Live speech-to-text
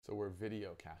So we're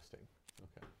video casting.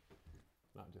 Okay.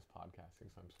 Not just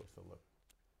podcasting, so I'm supposed to look.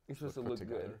 You're supposed to put look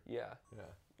together. good. Yeah. Yeah.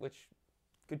 Which,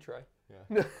 good try.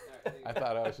 Yeah. I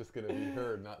thought I was just going to be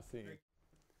heard, not seen.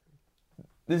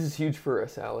 This is huge for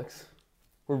us, Alex.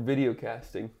 We're video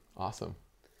casting. Awesome.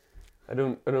 I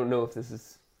don't know if this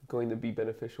is going to be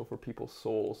beneficial for people's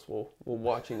souls while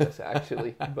watching us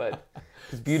actually, but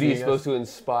because beauty Seeing is supposed us? to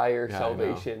inspire Yeah,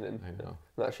 salvation, and I know.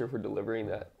 I'm not sure if we're delivering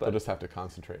that, We'll but just have to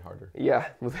concentrate harder. yeah,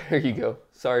 well, there you go.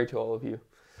 Sorry to all of you.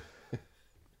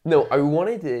 No, I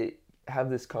wanted to have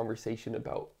this conversation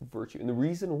about virtue, and the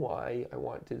reason why I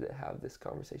wanted to have this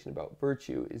conversation about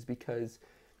virtue is because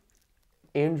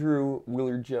Andrew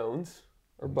Willard Jones,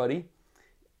 our buddy,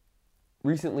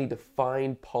 recently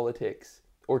defined politics,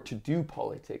 or to do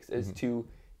politics, as to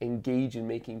engage in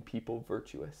making people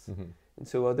virtuous. And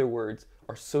so, in other words,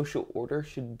 our social order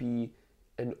should be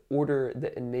an order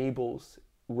that enables,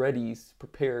 readies,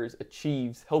 prepares,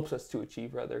 achieves, helps us to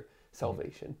achieve, rather,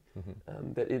 salvation.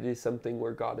 That it is something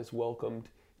where God is welcomed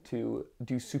to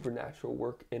do supernatural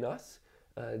work in us,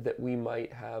 that we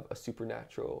might have a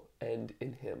supernatural end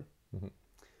in Him.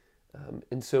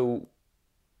 And so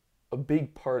a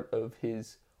big part of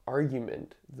his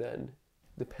argument then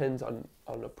depends on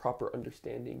a proper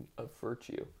understanding of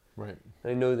virtue. Right.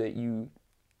 And I know that you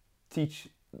teach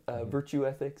virtue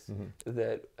ethics,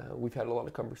 that we've had a lot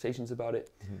of conversations about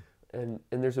it, and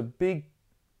there's a big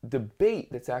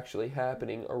debate that's actually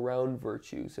happening around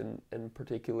virtues, and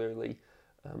particularly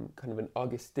kind of an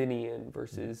Augustinian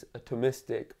versus a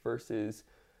Thomistic versus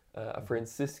a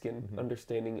Franciscan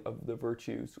understanding of the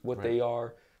virtues, what they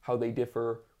are, how they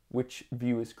differ, which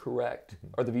view is correct.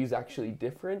 Are the views actually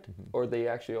different, or are they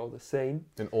actually all the same?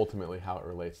 And ultimately how it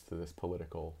relates to this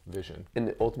political vision.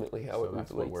 And ultimately how So it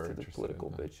that's what relates we're to the interested political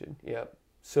in then. vision. Yeah.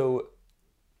 So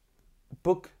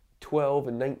book 12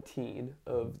 and 19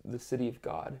 of The City of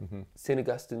God, St.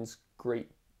 Augustine's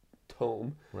great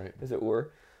tome, Right. as it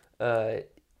were,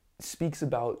 speaks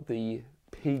about the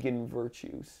pagan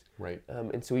virtues. Right.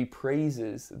 And so he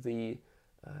praises the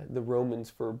Romans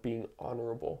for being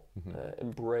honorable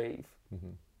and brave,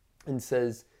 and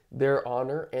says their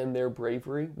honor and their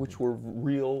bravery, which were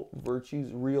real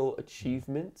virtues, real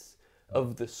achievements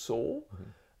of the soul,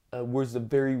 was the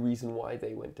very reason why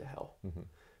they went to hell.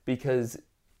 Because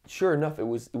sure enough, it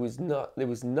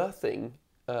was nothing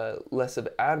less of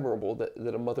admirable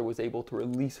that a mother was able to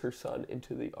release her son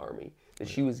into the army, that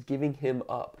she was giving him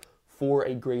up for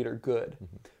a greater good.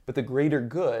 But the greater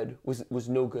good was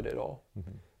no good at all.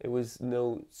 It was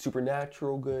no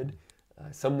supernatural good.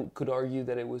 Some could argue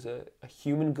that it was a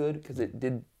human good, because it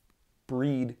did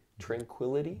breed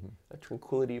tranquility, a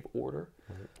tranquility of order.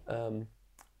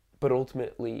 But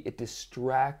ultimately, it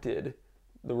distracted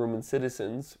the Roman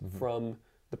citizens from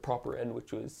the proper end,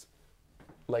 which was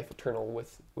life eternal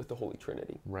with the Holy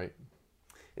Trinity. Right.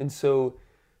 And so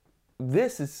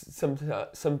this is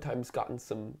sometimes gotten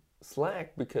some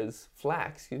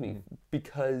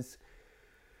because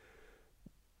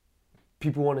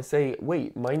people want to say,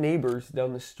 wait, my neighbors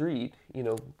down the street,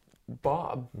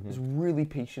 Bob is really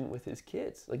patient with his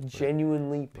kids, like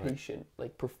genuinely patient,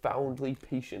 like profoundly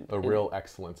patient. A real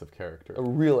excellence of character. A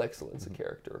real excellence of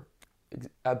character.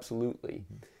 Absolutely.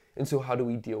 And so how do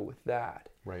we deal with that?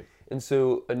 Right. And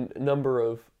so a number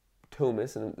of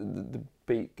Thomists, and the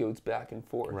debate goes back and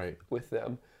forth with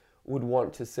them, would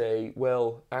want to say,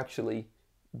 well, actually,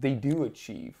 they do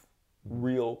achieve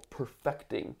real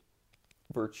perfecting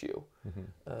virtue.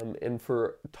 And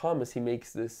for Thomas, he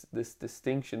makes this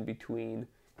distinction between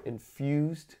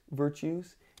infused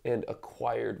virtues and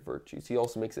acquired virtues. He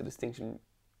also makes a distinction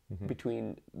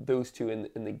between those two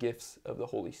in the gifts of the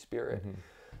Holy Spirit.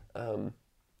 And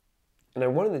I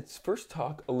wanted to first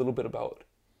talk a little bit about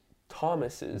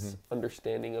Thomas's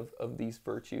understanding of these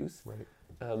virtues. Right.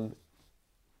 And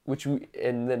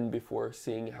then before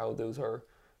seeing how those are,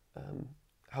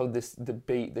 how this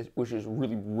debate, which is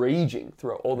really raging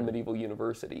throughout all the medieval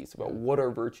universities about what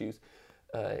are virtues,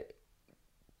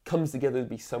 comes together to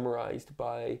be summarized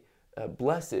by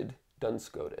Blessed Duns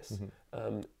Scotus,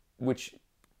 which,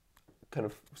 kind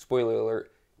of spoiler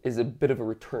alert, is a bit of a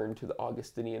return to the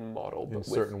Augustinian model. But in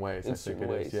certain ways, I think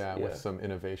it is. Yeah, with some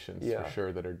innovations for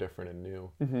sure that are different and new.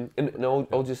 And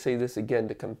I'll just say this again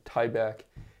to kind of tie back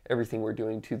everything we're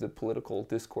doing to the political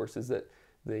discourse, is that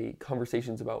the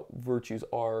conversations about virtues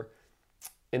are,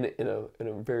 in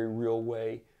a very real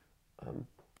way,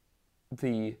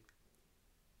 the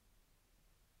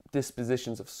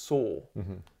dispositions of soul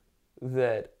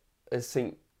that, as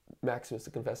St. Maximus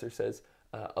the Confessor says,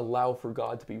 allow for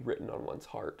God to be written on one's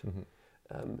heart.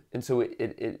 And so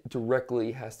it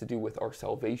directly has to do with our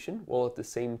salvation, while at the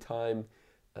same time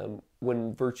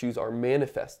when virtues are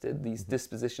manifested, these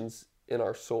dispositions in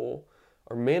our soul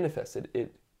are manifested,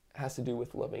 it has to do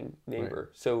with loving neighbor.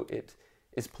 Right. So it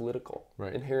is political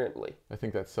inherently. I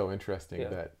think that's so interesting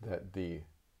that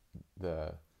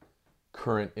the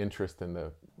current interest in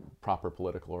the proper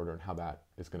political order and how that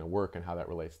is going to work and how that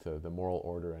relates to the moral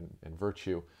order and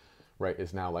virtue, right,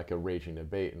 is now like a raging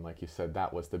debate. And like you said,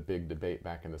 that was the big debate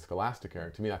back in the scholastic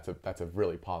era. To me, that's a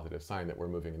really positive sign that we're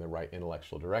moving in the right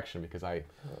intellectual direction, because I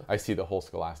see the whole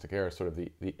scholastic era as sort of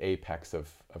the apex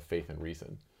of faith and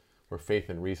reason, where faith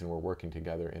and reason were working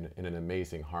together in an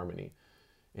amazing harmony.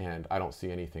 And I don't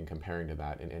see anything comparing to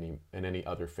that in any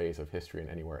other phase of history and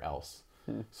anywhere else.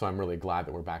 So I'm really glad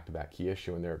that we're back to that key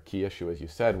issue. And their key issue, as you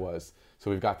said, was,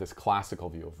 so we've got this classical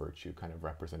view of virtue kind of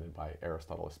represented by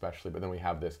Aristotle especially, but then we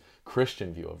have this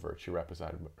Christian view of virtue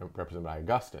represented by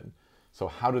Augustine. So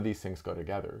how do these things go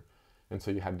together? And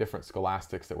so you had different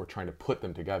scholastics that were trying to put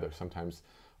them together. Sometimes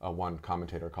one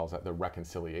commentator calls that the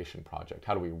reconciliation project.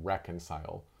 How do we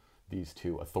reconcile these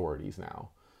two authorities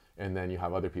now? And then you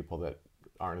have other people that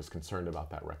aren't as concerned about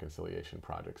that reconciliation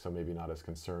project. So maybe not as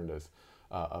concerned as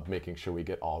of making sure we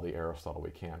get all the Aristotle we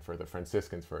can. For the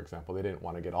Franciscans, for example, they didn't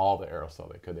want to get all the Aristotle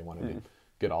they could. They wanted to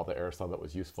get all the Aristotle that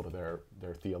was useful to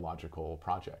their theological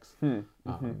projects.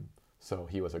 So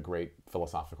he was a great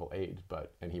philosophical aid,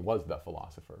 and he was the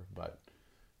philosopher, but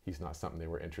he's not something they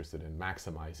were interested in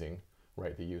maximizing,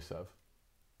 right, the use of.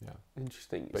 Yeah.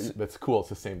 Interesting. But that's cool. It's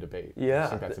the same debate. Yeah. I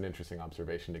think that's an interesting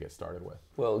observation to get started with.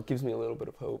 Well, it gives me a little bit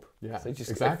of hope. Yeah, I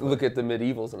just exactly. look at the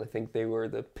medievals, and I think they were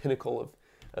the pinnacle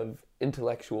of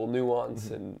intellectual nuance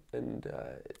and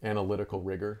analytical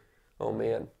rigor. Oh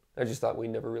man, I just thought we'd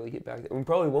never really get back there. We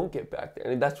probably won't get back there,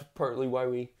 and that's partly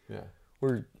why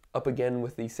we're up again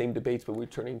with these same debates, but we're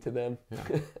turning to them.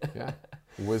 Yeah.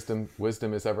 Wisdom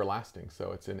is everlasting,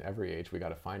 so it's in every age. We got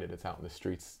to find it. It's out in the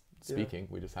streets speaking.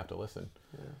 We just have to listen.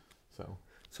 Yeah.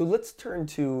 So let's turn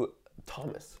to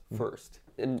Thomas first,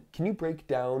 and can you break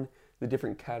down the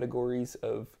different categories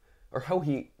of, or how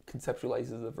he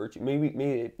conceptualizes the virtue?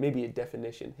 Maybe a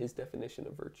definition, his definition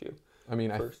of virtue. I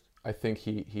mean, I think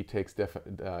he takes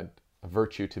a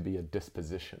virtue to be a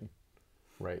disposition,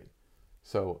 right?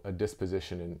 So a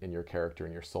disposition in your character,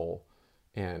 in your soul,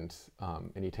 and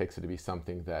he takes it to be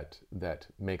something that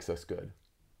makes us good.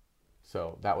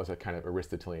 So that was a kind of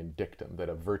Aristotelian dictum, that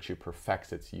a virtue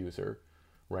perfects its user,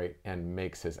 right, and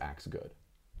makes his acts good.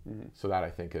 So that, I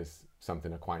think, is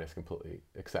something Aquinas completely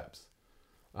accepts.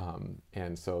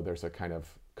 And so there's a kind of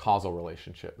causal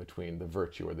relationship between the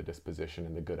virtue or the disposition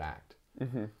and the good act.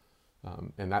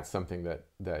 And that's something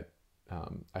that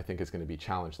I think is going to be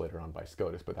challenged later on by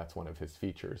Scotus, but that's one of his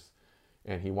features.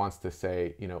 And he wants to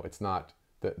say, it's not,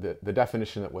 the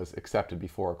definition that was accepted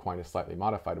before Aquinas slightly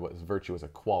modified was virtue as a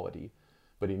quality,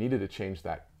 but he needed to change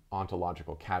that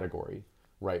ontological category,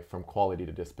 right, from quality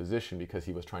to disposition, because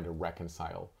he was trying to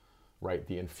reconcile, right,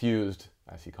 the infused,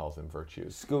 as he calls them,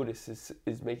 virtues. Scotus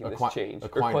is making this change.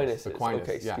 Aquinas.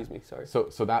 Okay, excuse me, sorry.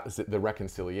 So that was the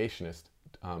reconciliationist,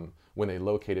 when they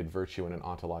located virtue in an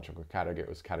ontological category, it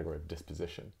was a category of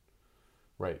disposition,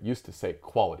 right? Used to say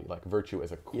quality, like virtue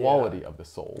as a quality of the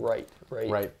soul. Right.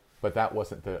 But that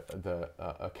wasn't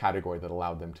a category that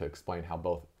allowed them to explain how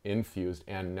both infused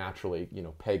and naturally,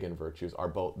 pagan virtues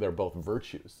they're both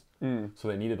virtues. So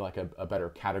they needed like a better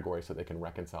category so they can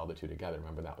reconcile the two together.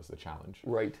 Remember, that was the challenge.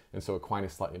 Right. And so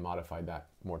Aquinas slightly modified that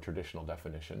more traditional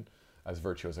definition as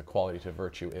virtue as a quality to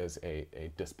virtue is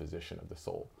a disposition of the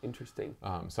soul. Interesting.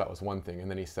 So that was one thing.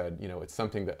 And then he said, it's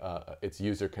something that its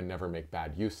user can never make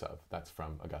bad use of. That's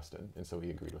from Augustine. And so he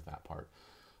agreed with that part.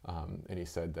 And he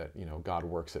said that, God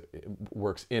works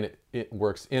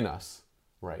in us,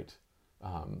 right?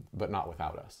 But not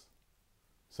without us.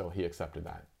 So he accepted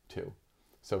that too.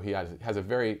 So he has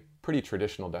a pretty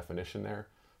traditional definition there,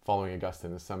 following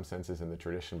Augustine in some senses in the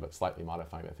tradition, but slightly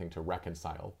modifying the thing to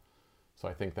reconcile. So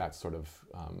I think that's sort of,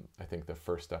 I think, the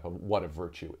first step of what a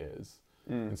virtue is.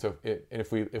 And so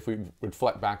if we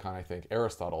reflect back on, I think,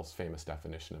 Aristotle's famous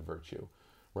definition of virtue,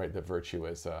 right? That virtue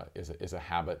is a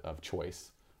habit of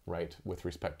choice, right, with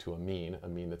respect to a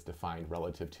mean that's defined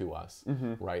relative to us,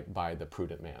 right, by the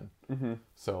prudent man.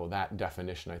 So that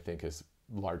definition, I think, is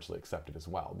largely accepted as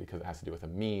well, because it has to do with a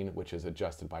mean which is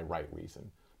adjusted by right reason,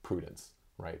 prudence,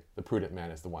 right? The prudent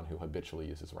man is the one who habitually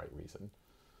uses right reason.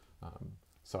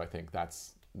 So I think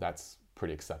that's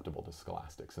pretty acceptable to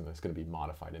scholastics, and it's going to be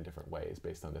modified in different ways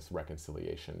based on this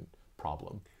reconciliation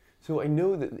problem. So I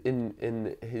know that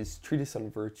in his treatise on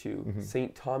virtue,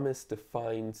 St. Thomas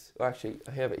defines, actually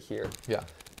I have it here. Yeah.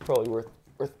 Probably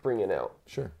worth bringing out.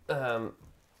 Sure.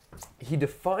 He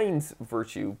defines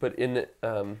virtue, but in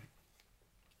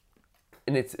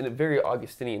and it's in a very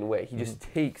Augustinian way. He just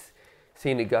takes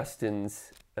St.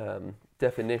 Augustine's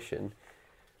definition,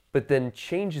 but then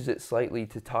changes it slightly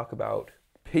to talk about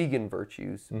pagan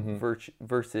virtues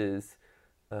versus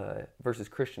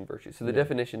Christian virtues. So the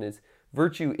definition is,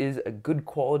 virtue is a good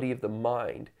quality of the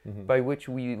mind by which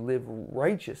we live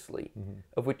righteously,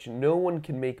 of which no one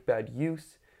can make bad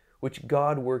use, which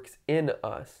God works in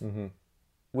us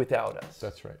without us.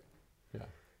 That's right. Yeah.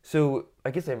 So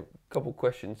I guess I have a couple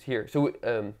questions here. So,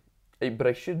 but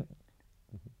I should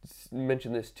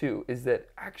mention this too, is that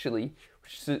actually,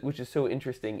 which is so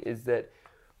interesting, is that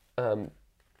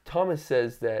Thomas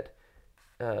says that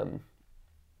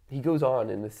he goes on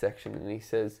in this section and he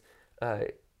says,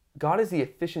 God is the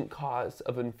efficient cause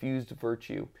of infused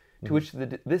virtue, to which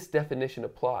this definition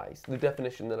applies, the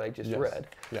definition that I just read.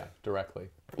 Yeah, directly.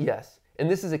 Yes. And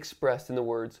this is expressed in the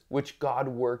words, which God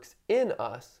works in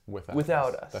us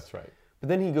without us. That's right. But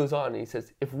then he goes on and he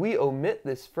says, if we omit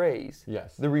this phrase,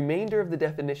 the remainder of the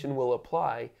definition will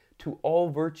apply to all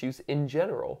virtues in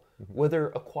general, whether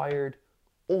acquired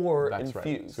or infused.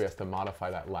 Right. So he has to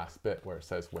modify that last bit where it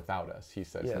says without us. He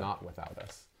says not without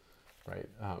us, right?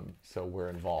 So we're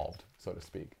involved, so to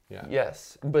speak. Yeah.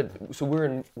 Yes, but so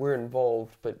we're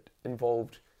involved, but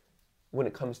involved when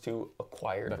it comes to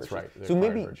acquired virtues. That's right. So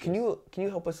maybe can you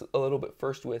help us a little bit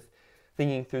first with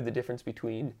thinking through the difference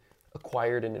between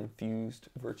acquired and infused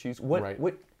virtues?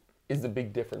 What is the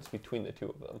big difference between the two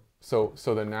of them? So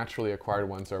the naturally acquired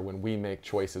ones are when we make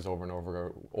choices over and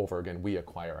over again, we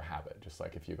acquire a habit. Just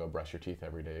like if you go brush your teeth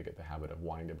every day, you get the habit of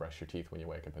wanting to brush your teeth when you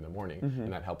wake up in the morning,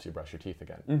 and that helps you brush your teeth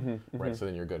again, right? So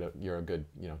then you're a good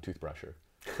toothbrusher.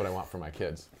 That's what I want for my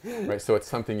kids, right? So it's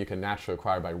something you can naturally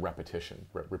acquire by repetition,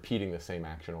 repeating the same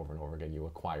action over and over again. You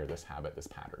acquire this habit, this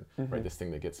pattern, right? This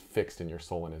thing that gets fixed in your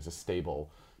soul and is a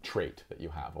stable trait that you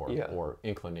have, or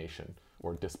inclination,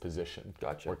 or disposition,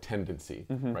 or tendency,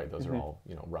 right? Those are all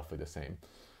roughly the same.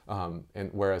 And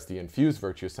whereas the infused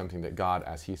virtue is something that God,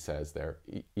 as he says there,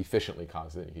 efficiently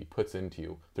causes it. He puts into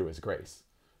you through his grace,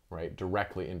 right?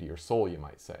 Directly into your soul, you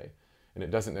might say. And it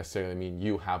doesn't necessarily mean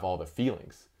you have all the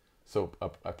feelings. So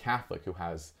a Catholic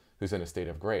who's in a state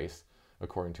of grace,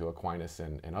 according to Aquinas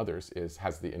and others,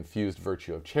 has the infused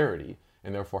virtue of charity,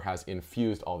 and therefore has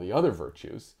infused all the other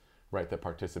virtues, right, that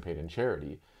participate in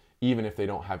charity. Even if they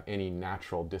don't have any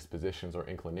natural dispositions or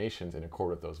inclinations in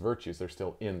accord with those virtues, they're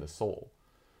still in the soul.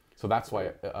 So that's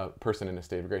why a person in a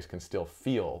state of grace can still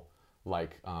feel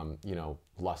like,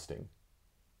 lusting,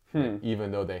 right?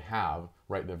 Even though they have,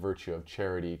 right, the virtue of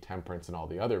charity, temperance, and all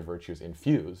the other virtues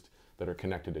infused that are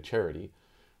connected to charity,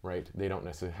 right? They don't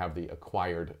necessarily have the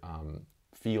acquired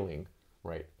feeling,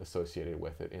 right, associated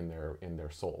with it in their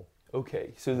soul.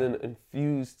 Okay, so then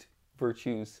infused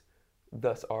virtues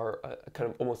thus are a kind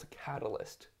of almost a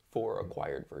catalyst for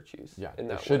acquired virtues. Yeah, in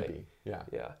that it should way. be. Yeah.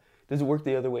 Yeah. Does it work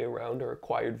the other way around? Or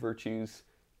acquired virtues,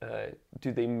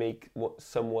 do they make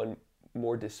someone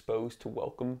more disposed to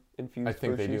welcome infused virtues? I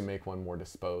think they do make one more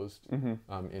disposed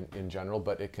in general,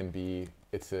 but it can be,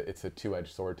 it's a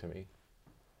two-edged sword to me,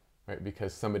 right?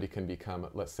 Because somebody can become,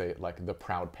 let's say, like the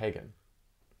proud pagan.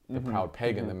 The proud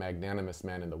pagan, the magnanimous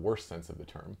man in the worst sense of the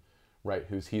term, right?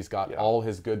 He's got all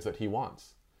his goods that he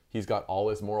wants. He's got all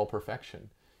his moral perfection.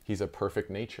 He's a perfect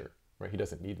nature, right? He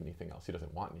doesn't need anything else. He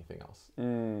doesn't want anything else,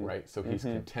 right? So he's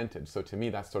contented. So to me,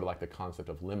 that's sort of like the concept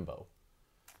of limbo,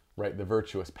 right? The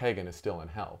virtuous pagan is still in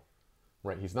hell,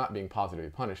 right? He's not being positively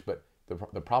punished, but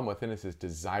the problem with him is his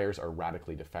desires are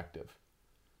radically defective,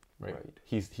 right?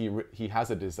 He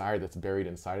has a desire that's buried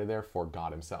inside of there for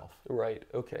God himself. Right,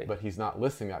 okay. But he's not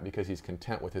listing that because he's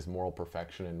content with his moral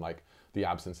perfection and like the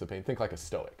absence of pain. Think like a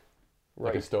Stoic.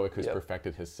 Like a Stoic who's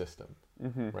perfected his system,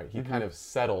 right? He kind of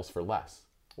settles for less,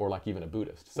 or like even a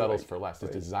Buddhist settles for less. His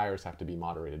desires have to be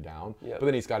moderated down, but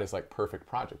then he's got his like perfect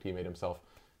project. He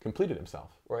completed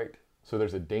himself. Right. So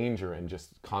there's a danger in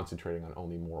just concentrating on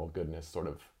only moral goodness sort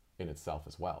of in itself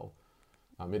as well.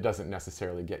 It doesn't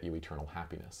necessarily get you eternal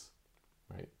happiness,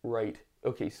 right? Right.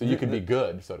 Okay. So you can be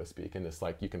good, so to speak, in this,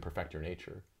 like you can perfect your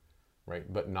nature, right?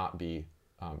 But not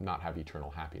have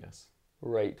eternal happiness.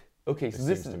 Right. Okay, so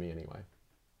this seems to me anyway.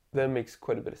 That makes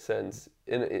quite a bit of sense,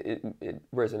 and it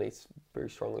resonates very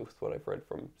strongly with what I've read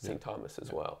from St. Thomas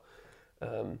as well.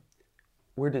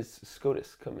 Where does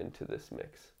Scotus come into this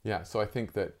mix? Yeah, so I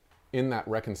think that in that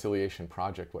reconciliation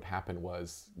project, what happened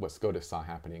was, what Scotus saw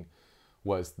happening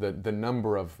was the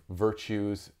number of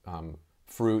virtues,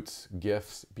 fruits,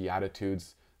 gifts,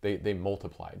 beatitudes, they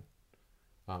multiplied.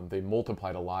 They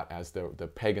multiplied a lot as the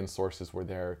pagan sources were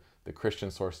there. The Christian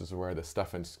sources were the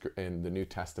stuff in the New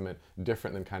Testament,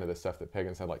 different than kind of the stuff that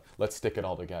pagans had, like, let's stick it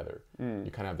all together. You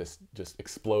kind of have this just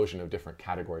explosion of different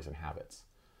categories and habits,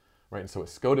 right? And so what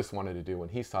Scotus wanted to do when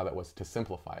he saw that was to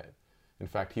simplify it. In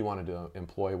fact, he wanted to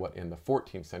employ what in the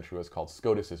 14th century was called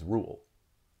Scotus's rule.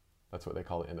 That's what they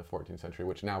call it in the 14th century,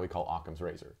 which now we call Occam's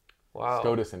razor. Wow.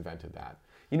 Scotus invented that.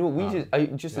 You know,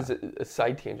 as a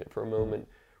side tangent for a moment,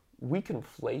 we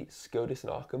conflate Scotus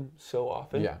and Occam so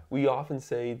often. Yeah. We often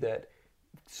say that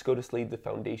Scotus laid the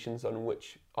foundations on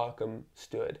which Occam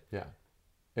stood. Yeah.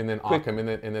 And then Occam,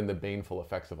 and then the baneful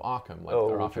effects of Occam, like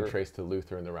they're often traced to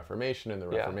Luther and the Reformation, and the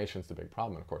Reformation's the big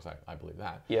problem. And of course, I believe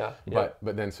that. Yeah. But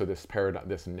then so this paradigm,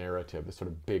 this narrative, this sort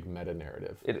of big meta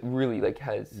narrative. It really like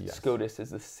has Scotus as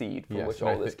the seed from which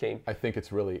all this came. I think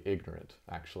it's really ignorant,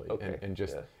 actually, Okay. and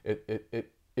just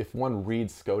if one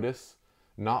reads Scotus,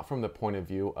 not from the point of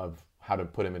view of how to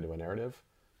put him into a narrative,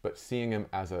 but seeing him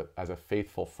as a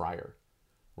faithful friar.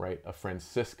 Right, a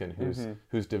Franciscan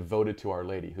who's devoted to Our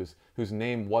Lady, whose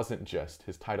name wasn't just,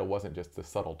 his title wasn't just the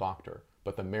subtle doctor,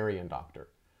 but the Marian doctor,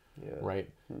 right?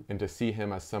 And to see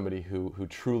him as somebody who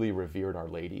truly revered Our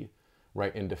Lady,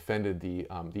 right, and defended the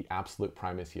absolute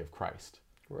primacy of Christ,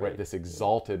 right? This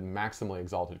exalted, maximally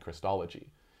exalted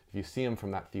Christology. If you see him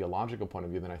from that theological point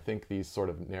of view, then I think these sort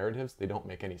of narratives, they don't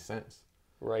make any sense.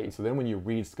 Right. And so then when you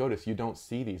read Scotus, you don't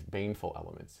see these baneful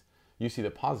elements. You see the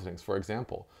positive things. For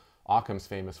example, Occam's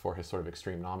famous for his sort of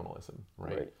extreme nominalism,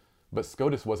 right? But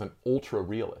Scotus was an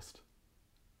ultra-realist.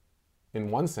 In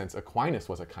one sense, Aquinas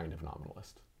was a kind of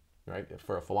nominalist, right?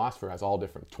 For a philosopher, has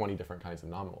 20 different kinds of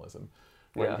nominalism.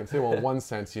 Right? You can say, well, in one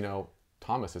sense,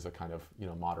 Thomas is a kind of,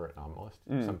 moderate nominalist.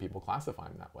 Some people classify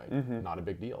him that way. Not a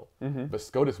big deal. But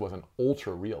Scotus was an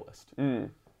ultra-realist.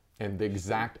 And the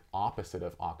exact opposite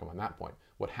of Occam on that point.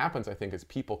 What happens, I think, is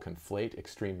people conflate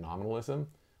extreme nominalism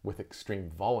with extreme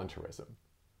voluntarism.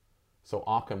 So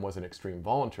Occam was an extreme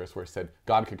voluntarist where he said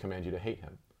God could command you to hate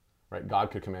him, right?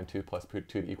 God could command 2 + 2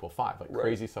 to equal 5, like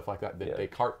crazy stuff like that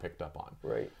Descartes picked up on.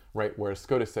 Right. Whereas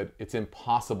Scotus said it's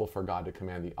impossible for God to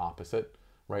command the opposite,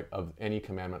 right, of any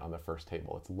commandment on the first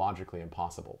table. It's logically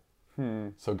impossible.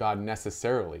 So God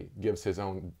necessarily gives his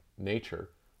own nature,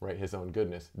 right, his own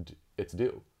goodness, its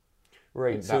due.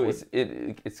 Right. And so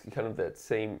it's kind of that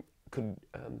same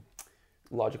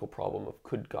logical problem of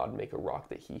could God make a rock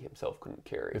that he himself couldn't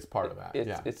carry? It's part of that.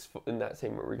 It's in that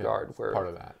same regard where part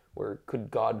of that. Where could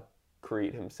God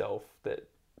create himself that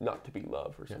not to be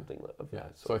love or something of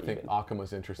that sort. So I think Occam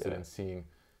was interested in seeing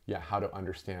how to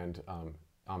understand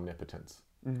omnipotence,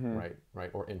 right,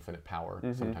 or infinite power.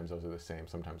 Sometimes those are the same,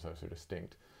 sometimes those are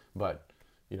distinct. But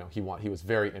he was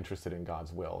very interested in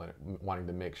God's will and wanting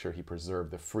to make sure he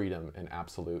preserved the freedom and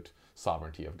absolute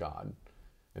sovereignty of God.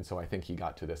 And so I think he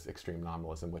got to this extreme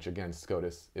nominalism, which again,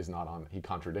 Scotus is not on, he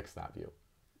contradicts that view.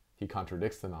 He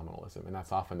contradicts the nominalism. And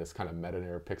that's often this kind of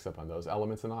meta-narrative picks up on those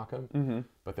elements in Occam,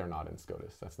 but they're not in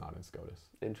Scotus. That's not in Scotus.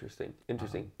 Interesting.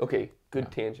 Okay, good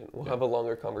tangent. We'll have a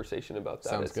longer conversation about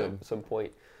that at some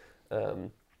point. But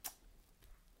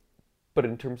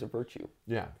in terms of virtue.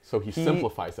 Yeah, so he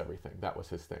simplifies everything. That was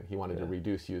his thing. He wanted to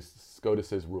use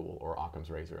Scotus's rule, or Occam's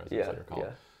razor, as it's later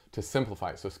called. To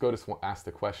simplify it. So Scotus asked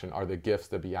the question, are the gifts,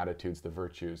 the beatitudes, the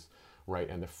virtues, right,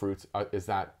 and the fruits, is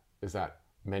that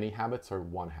many habits or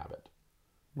one habit,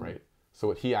 right? So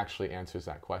what he actually answers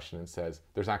that question and says,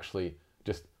 there's actually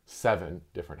just 7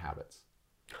 different habits,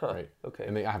 right? Okay.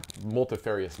 And they have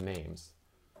multifarious names,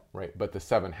 right? But the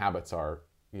 7 habits are,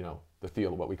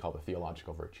 what we call the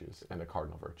theological virtues and the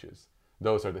cardinal virtues.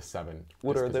 Those are the 7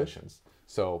 dispositions.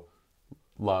 So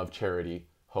love, charity,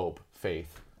 hope,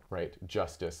 faith, right?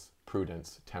 Justice,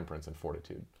 prudence, temperance, and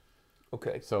fortitude.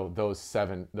 Okay. So those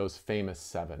famous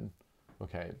 7,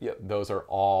 okay? Yep. Those are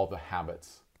all the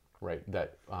habits, right,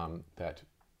 that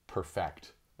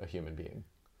perfect a human being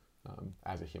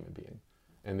as a human being.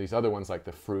 And these other ones, like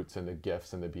the fruits and the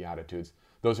gifts and the beatitudes,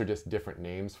 those are just different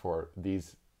names for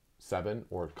these 7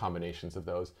 or combinations of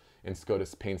those. And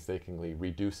Scotus painstakingly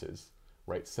reduces,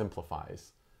 right,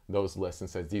 simplifies those lists and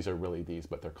says these are really these,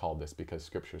 but they're called this because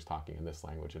Scripture is talking in this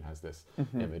language and has this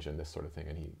image and this sort of thing,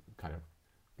 and he kind of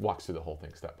walks through the whole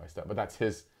thing step by step. But that's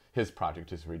his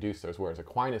project, is to reduce those. Whereas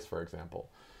Aquinas, for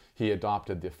example, he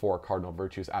adopted the 4 cardinal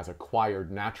virtues as acquired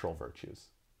natural virtues,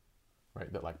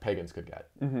 right, that like pagans could get.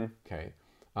 Okay,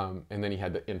 and then he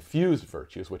had the infused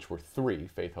virtues, which were 3: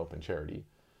 faith, hope, and charity.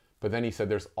 But then he said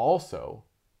there's also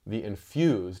the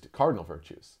infused cardinal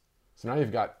virtues. So now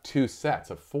you've got 2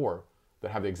 sets of 4 that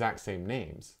have the exact same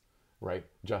names, right?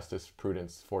 Justice,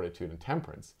 prudence, fortitude, and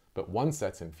temperance. But one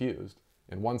set's infused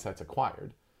and one set's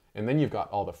acquired. And then you've got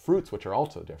all the fruits, which are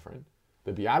also different.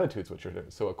 The beatitudes, which are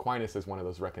different. So Aquinas is one of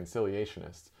those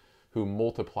reconciliationists who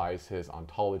multiplies his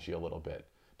ontology a little bit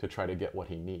to try to get what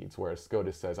he needs. Whereas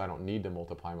Scotus says, I don't need to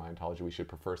multiply my ontology. We should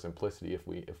prefer simplicity if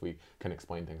we can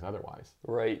explain things otherwise.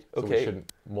 Right. So Okay. we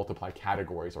shouldn't multiply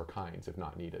categories or kinds if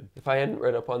not needed. If I hadn't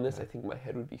read up on this, I think my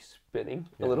head would be spinning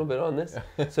a Yeah. little bit on this.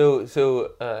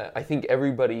 So I think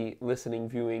everybody listening,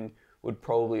 viewing, would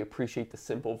probably appreciate the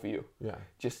simple view, Yeah.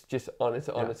 just on its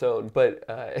Yeah. own. But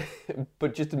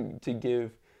but just to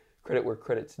give credit where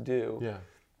credit's due, Yeah.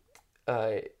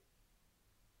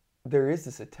 there is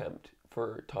this attempt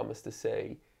for Thomas to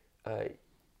say,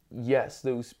 yes,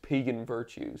 those pagan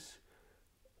virtues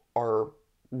are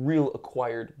real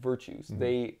acquired virtues.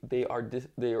 Mm-hmm. They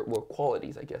are well,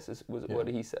 qualities, I guess, was Yeah. what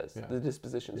he says. Yeah. The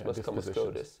dispositions Yeah, must come with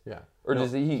dispositions. Scotus. Yeah. Or No,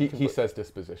 does he says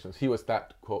dispositions. He was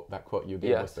that quote you gave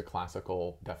Yes. was the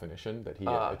classical definition that he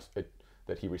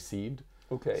that he received.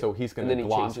 Okay. So he's going And to then he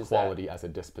gloss changes quality as a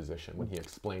disposition when he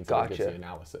explains it and gives Gotcha. the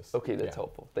analysis. Okay, that's Yeah.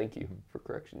 helpful. Thank you Mhm. for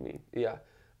correcting me. Yeah.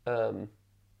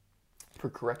 For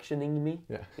correctioning me?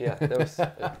 Yeah. Yeah, that was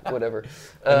whatever.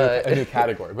 A new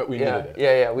category, but we yeah, needed it.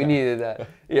 Yeah, we needed that.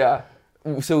 Yeah.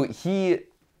 So he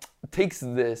takes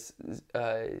this,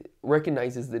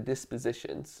 recognizes the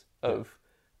dispositions of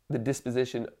the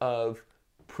disposition of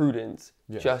prudence,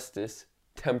 Yes. justice,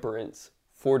 temperance,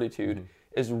 fortitude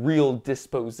as real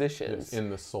dispositions. Yes, in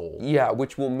the soul. Yeah,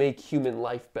 which will make human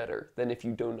life better than if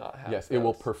you do not have Yes, it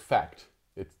will those. perfect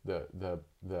the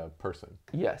person.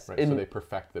 Yes, Right. and So they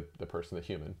perfect the person, the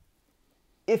human.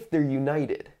 if they're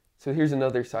united. So here's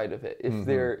another side of it. If Mm-hmm.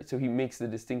 they're, so he makes the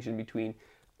distinction between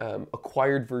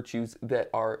acquired virtues that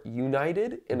are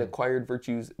united Mm-hmm. and acquired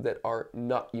virtues that are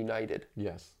not united.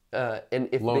 Yes. And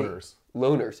if Loners.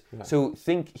 loners. Yeah. So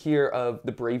think here of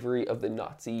the bravery of the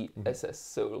Nazi Mm-hmm.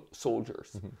 SS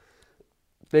soldiers.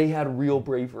 They had real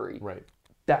bravery. Right.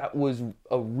 That was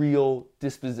a real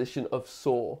disposition of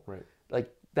soul. Right.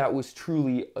 Like that was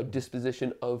truly a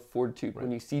disposition of fortitude.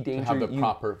 When you see To danger, have the you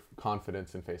proper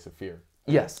confidence in face of fear.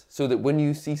 yes, so that when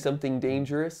you see something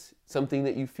dangerous, something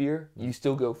that you fear, you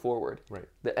still go forward. Right.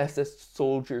 The SS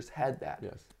soldiers had that.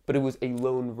 Yes. But it was a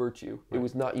lone virtue. It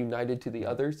was not united to the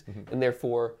others, and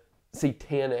therefore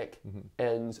satanic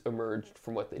ends emerged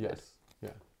from what they did. Yes.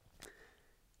 Yeah.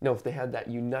 Now, if they had that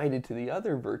united to the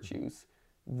other virtues,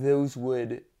 those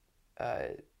would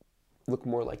look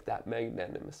more like that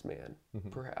magnanimous man,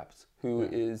 perhaps, who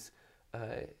is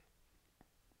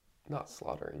not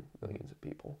slaughtering millions of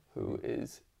people, who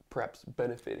is perhaps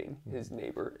benefiting his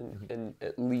neighbor in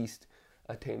at least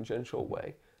a tangential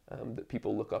way that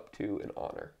people look up to and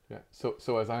honor. Yeah.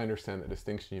 So as I understand the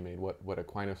distinction you made, what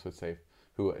Aquinas would say,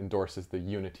 who endorses the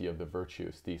unity of the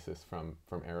virtues thesis from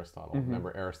Aristotle.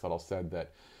 Remember, Aristotle said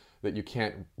that you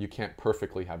can't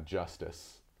perfectly have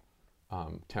justice,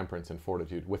 temperance, and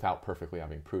fortitude without perfectly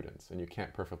having prudence, and you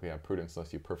can't perfectly have prudence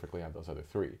unless you perfectly have those other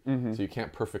three. So you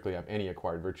can't perfectly have any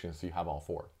acquired virtue unless you have all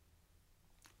four.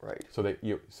 Right. So that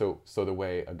so the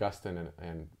way Augustine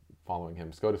and following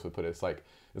him Scotus would put it,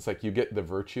 it's like you get the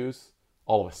virtues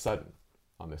all of a sudden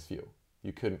on this view.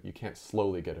 You can't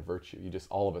slowly get a virtue. You just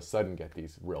all of a sudden get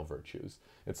these real virtues.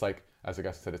 It's like, as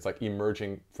Augustine said, it's like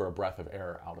emerging for a breath of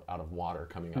air out of water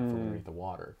coming up from underneath the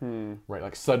water. Right?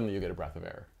 Like suddenly you get a breath of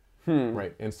air.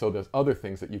 Right? And so there's other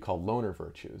things that you call loner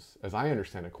virtues. As I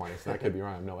understand Aquinas, and I could be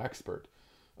wrong, I'm no expert,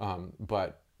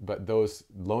 but those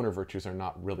loner virtues are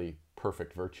not really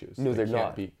perfect virtues. No, they're they not.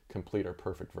 can't be complete or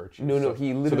perfect virtues. No,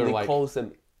 he literally they're like, calls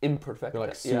them imperfect. they're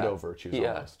like pseudo virtues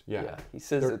almost. Yeah. He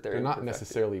says that they're not imperfected.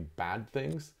 necessarily bad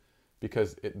things,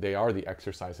 because they are the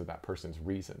exercise of that person's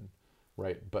reason,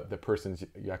 right? But the person's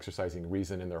exercising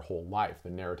reason in their whole life, the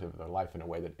narrative of their life, in a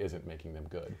way that isn't making them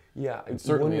good. Yeah, It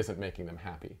certainly isn't making them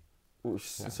happy.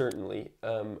 Certainly.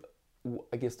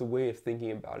 I guess the way of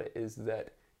thinking about it is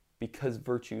that because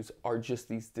virtues are just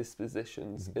these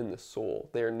dispositions in the soul,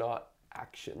 they're not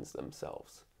actions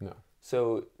themselves. No.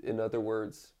 So, in other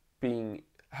words,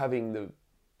 having the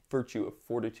virtue of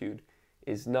fortitude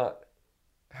is not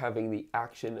having the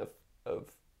action of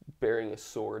bearing a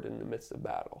sword in the midst of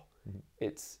battle.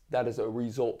 That is a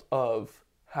result of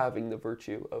having the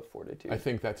virtue of fortitude. I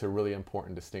think that's a really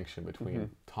important distinction between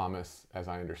Thomas, as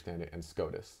I understand it, and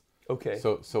Scotus. Okay.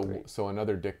 So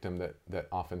another dictum that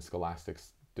often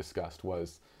scholastics discussed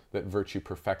was that virtue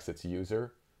perfects its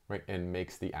user, right, and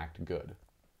makes the act good.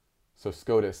 So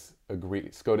Scotus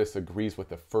agrees with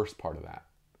the first part of that,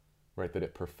 right, that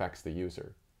it perfects the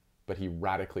user, but he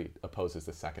radically opposes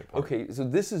the second part. Okay, so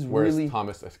this is Whereas really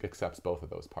Thomas accepts both of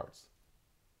those parts.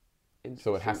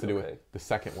 So it has to do with the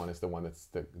second one is the one that's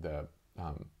the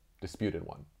disputed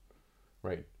one,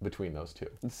 right, between those two.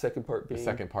 the second part being The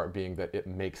second part being that it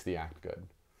makes the act good.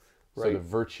 So Right. the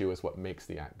virtue is what makes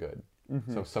the act good.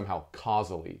 So somehow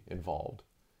causally involved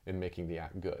in making the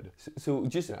act good. So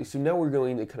now we're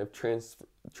going to kind of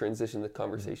transition the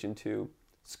conversation to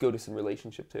Scotus in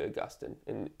relationship to Augustine,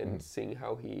 and seeing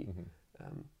how he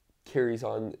carries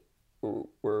on,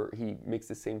 where he makes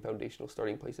the same foundational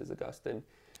starting place as Augustine,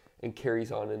 and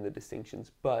carries on in the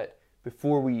distinctions. But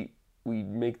before we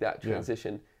make that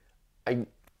transition,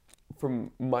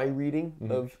 from my reading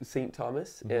of St.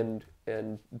 Thomas and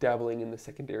dabbling in the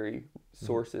secondary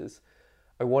sources,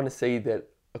 I want to say that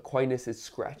Aquinas is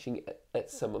scratching at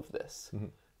some of this.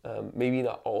 Maybe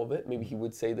not all of it. Maybe he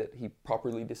would say that he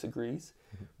properly disagrees.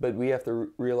 But we have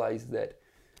to realize that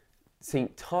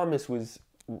St. Thomas was,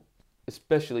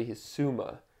 especially his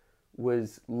Summa,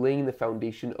 was laying the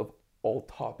foundation of all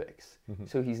topics.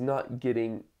 So he's not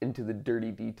getting into the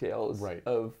dirty details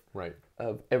of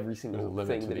every single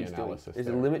thing that he's doing. There's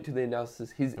a limit to the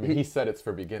analysis. He said it's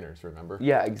for beginners, remember?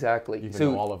 Yeah, exactly. Even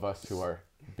though all of us who are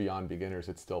beyond beginners,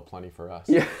 it's still plenty for us.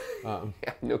 Yeah,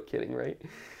 yeah, no kidding, right?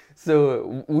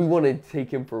 So we want to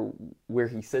take him for where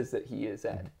he says that he is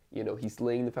at. You know, he's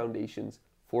laying the foundations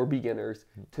for beginners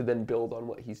to then build on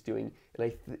what he's doing. And I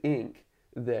think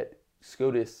that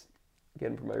Scotus,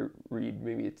 again, from my read,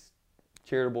 maybe it's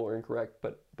charitable or incorrect,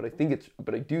 but I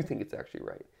do think it's actually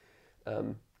right.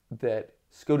 That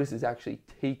Scotus is actually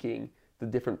taking the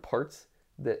different parts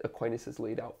that Aquinas has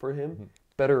laid out for him,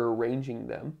 better arranging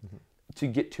them to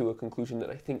get to a conclusion that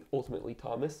I think ultimately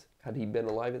Thomas, had he been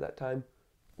alive at that time,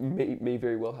 may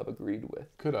very well have agreed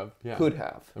with. Could have, yeah. Could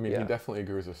have. I mean, he definitely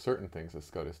agrees with certain things that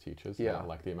Scotus teaches,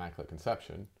 like the Immaculate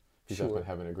Conception. He's up in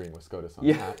heaven agreeing with Scotus on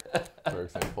that, for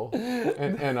example.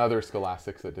 And other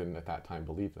scholastics that didn't at that time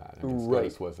believe that. I mean,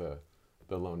 Scotus was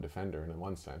the lone defender in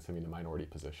one sense, I mean, the minority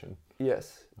position.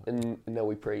 Yes, and now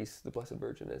we praise the Blessed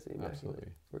Virgin as the Immaculate.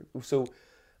 Absolutely. So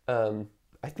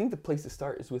I think the place to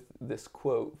start is with this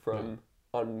quote from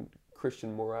On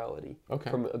Christian Morality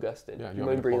from Augustine. Do you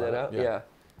mind bringing that out? Yeah.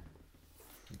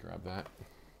 Grab that.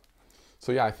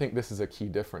 So I think this is a key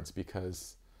difference,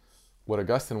 because what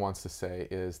Augustine wants to say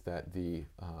is that the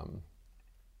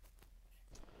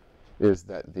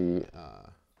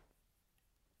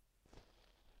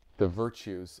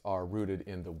virtues are rooted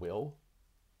in the will,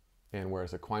 and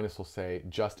whereas Aquinas will say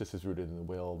justice is rooted in the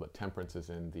will, but temperance is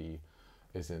in the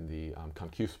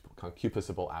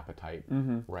concupiscible appetite,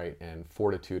 right? And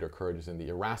fortitude or courage is in the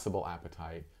irascible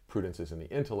appetite. Prudence is in the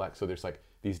intellect. So there's like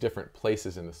these different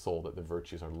places in the soul that the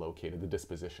virtues are located, the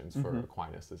dispositions for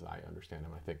Aquinas, as I understand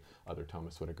them. I think other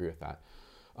Thomists would agree with that.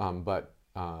 But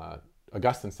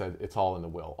Augustine said it's all in the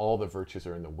will. All the virtues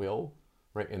are in the will,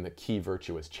 right? And the key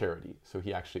virtue is charity. So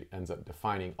he actually ends up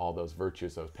defining all those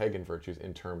virtues, those pagan virtues,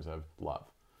 in terms of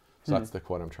love. So that's the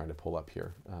quote I'm trying to pull up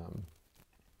here.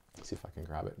 Let's see if I can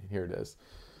grab it. Here it is.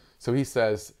 So he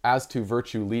says, "As to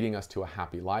virtue leading us to a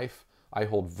happy life, I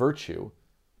hold virtue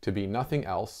to be nothing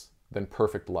else than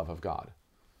perfect love of God.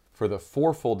 For the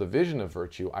fourfold division of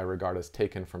virtue I regard as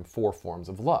taken from four forms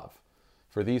of love.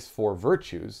 For these four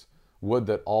virtues, would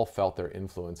that all felt their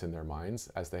influence in their minds,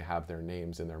 as they have their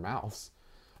names in their mouths.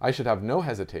 I should have no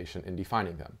hesitation in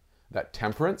defining them. That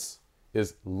temperance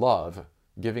is love,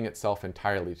 giving itself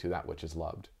entirely to that which is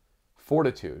loved.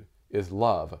 Fortitude is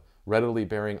love, readily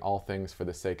bearing all things for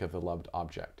the sake of the loved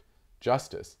object.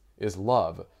 Justice is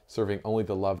love, serving only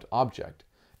the loved object,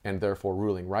 and therefore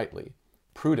ruling rightly.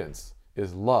 Prudence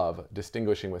is love,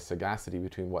 distinguishing with sagacity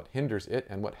between what hinders it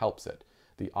and what helps it.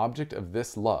 The object of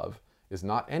this love is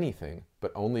not anything,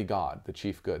 but only God, the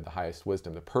chief good, the highest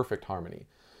wisdom, the perfect harmony.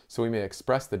 So we may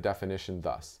express the definition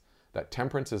thus, that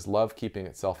temperance is love keeping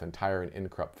itself entire and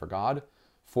incorrupt for God.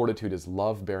 Fortitude is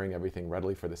love bearing everything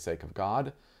readily for the sake of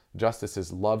God. Justice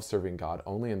is love serving God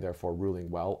only and therefore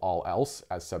ruling well all else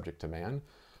as subject to man.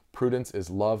 Prudence is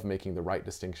love making the right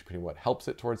distinction between what helps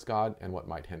it towards God and what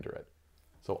might hinder it."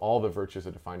 So all the virtues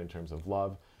are defined in terms of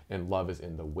love, and love is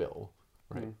in the will,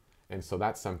 right? And so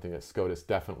that's something that Scotus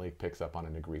definitely picks up on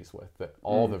and agrees with, that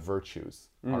all the virtues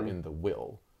are in the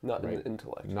will. Not in the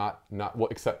intellect. Not well,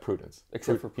 except prudence.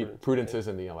 Except for prudence. Prudence is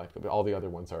in the intellect, but all the other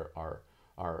ones are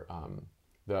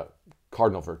the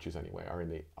cardinal virtues anyway,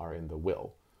 are in the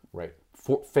will, right?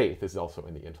 Faith is also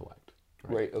in the intellect.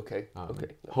 Right. Okay.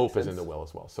 Okay. Hope is in the will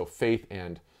as well. So faith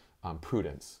and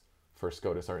prudence for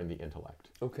Scotus are in the intellect.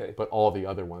 Okay. But all the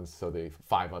other ones, so the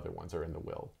 5 other ones, are in the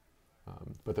will.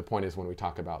 But the point is, when we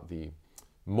talk about the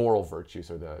moral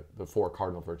virtues, or the 4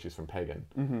 cardinal virtues from pagan,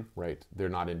 right? They're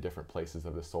not in different places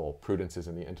of the soul. Prudence is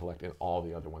in the intellect, and all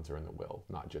the other ones are in the will,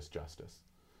 not just justice.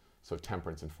 So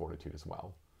temperance and fortitude as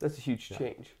well. That's a huge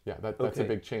change. Yeah, that's a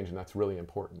big change, and that's really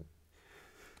important.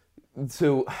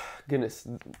 So, goodness,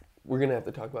 we're going to have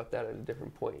to talk about that at a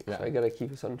different point. Yeah. So I got to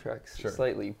keep us on track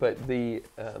slightly. But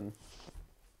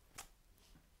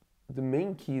the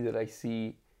main key that I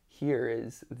see here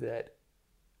is that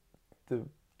the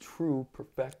true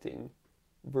perfecting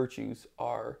virtues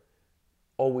are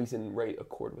always in right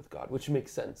accord with God, which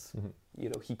makes sense. You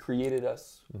know, he created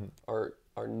us.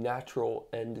 Our natural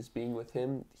end is being with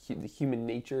him. The human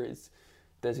nature is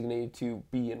designated to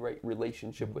be in right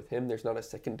relationship with him. There's not a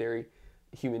secondary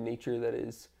human nature that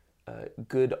is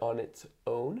good on its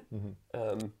own.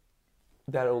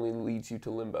 That only leads you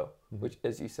to limbo, which,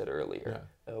 as you said earlier,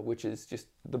 which is just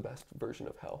the best version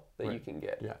of hell that you can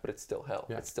get. But it's still hell.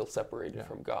 It's still separated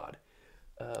from God.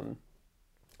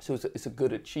 So it's a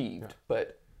good achieved,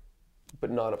 but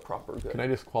not a proper good. Can I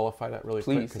just qualify that really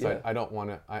quick? Please, Because I don't want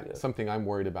to, something I'm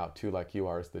worried about too, like you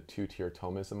are, is the two-tier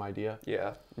Thomism idea.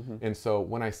 And so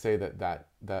when I say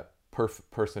that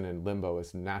person in limbo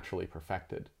is naturally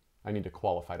perfected, I need to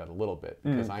qualify that a little bit,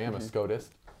 because I am a Scotist,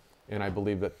 and I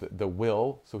believe that the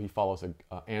will, so he follows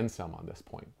Anselm on this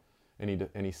point,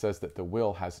 and he says that the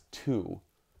will has two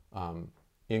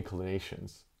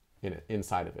inclinations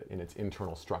inside of it, in its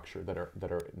internal structure, that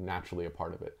are naturally a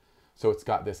part of it. So it's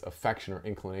got this affection or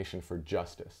inclination for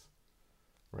justice,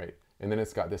 right? And then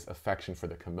it's got this affection for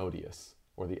the commodious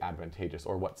or the advantageous,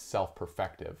 or what's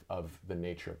self-perfective of the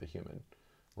nature of the human,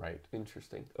 right?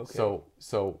 Interesting. Okay.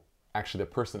 So actually,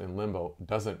 the person in limbo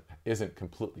isn't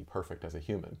completely perfect as a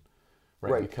human,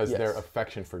 right? Because their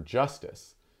affection for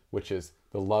justice, which is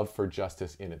the love for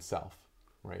justice in itself,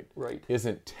 right?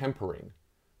 Isn't tempering,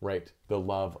 right, the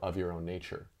love of your own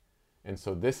nature. And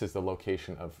so this is the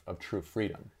location of true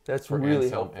freedom. That's really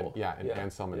Anselm helpful.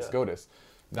 Anselm and Scotus.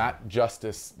 That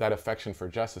justice, that affection for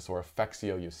justice, or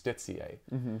affectio justitiae,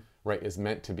 right, is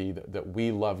meant to be that we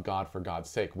love God for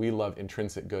God's sake. We love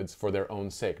intrinsic goods for their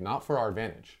own sake, not for our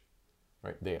advantage.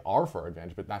 Right? They are for our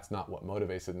advantage, but that's not what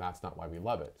motivates it, and that's not why we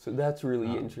love it. So that's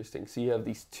really interesting. So you have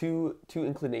these two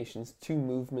inclinations, two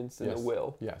movements in the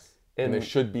will. Yes. And they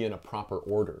should be in a proper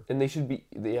order. And they should be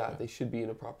they should be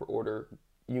in a proper order,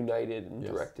 united and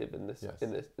directive in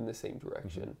the same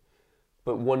direction.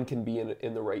 But one can be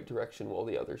in the right direction while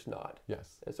the other's not.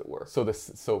 Yes. As it were. So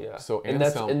those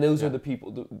are the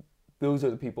people. Those are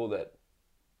the people that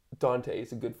Dante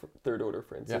is a good third order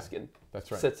Franciscan.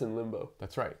 That's right. Sets in limbo.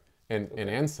 That's right. And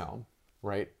Anselm,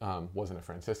 right, wasn't a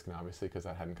Franciscan, obviously, because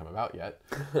that hadn't come about yet.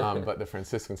 But the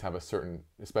Franciscans have a certain,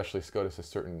 especially Scotus, a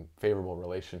certain favorable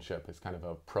relationship. It's kind of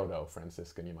a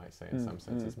proto-Franciscan, you might say, in some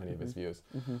senses, many of his views.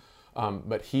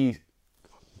 But he,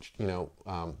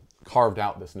 carved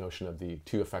out this notion of the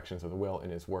two affections of the will in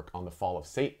his work on the fall of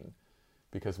Satan.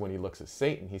 Because when he looks at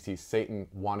Satan, he sees Satan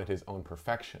wanted his own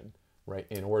perfection, right,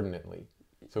 inordinately.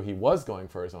 So he was going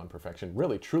for his own perfection.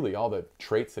 Really, truly, all the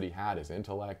traits that he had, his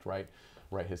intellect, right,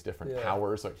 his different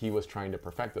powers, like he was trying to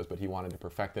perfect those, but he wanted to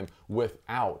perfect them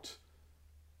without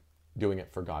doing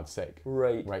it for God's sake.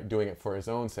 Right, doing it for his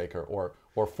own sake, or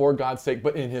for God's sake,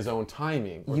 but in his own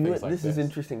timing. You know what? This is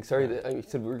interesting. Sorry that I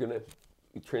said we were going to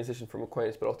transition from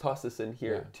Aquinas, but I'll toss this in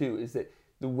here too. Is that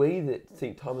the way that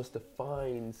St. Thomas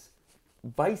defines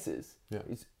vices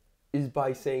is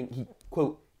by saying he,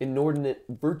 quote, inordinate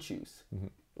virtues,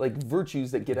 like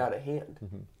virtues that get out of hand,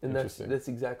 and that's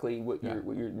exactly what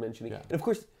you're mentioning. And of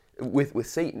course, with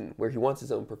Satan, where he wants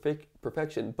his own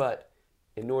perfection, but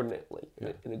inordinately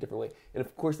in a different way. And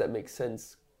of course, that makes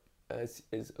sense, as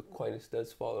Aquinas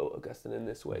does follow Augustine in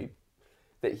this way,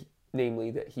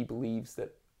 namely that he believes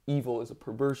that evil is a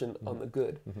perversion on the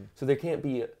good. So there can't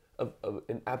be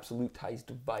an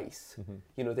absolutized vice.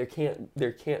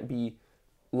 There can't be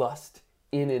lust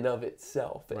in and of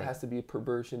itself. It has to be a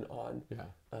perversion on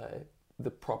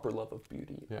the proper love of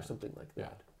beauty or something like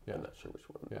that. I'm not sure which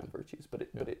one of the virtues, but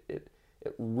it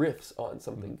riffs on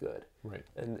something good.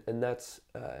 And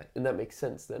that makes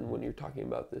sense then when you're talking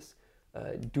about this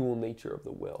dual nature of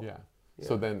the will.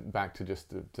 So then back to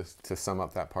just to sum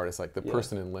up that part, it's like the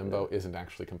person in limbo isn't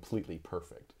actually completely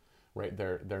perfect, right?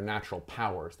 Their natural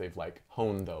powers, they've like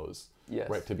honed those,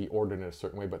 right, to be ordered in a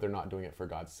certain way, but they're not doing it for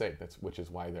God's sake. Which is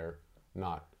why they're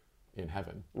not in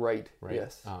heaven. Right.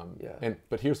 Yes.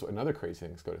 But here's what another crazy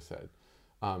thing Scotus said.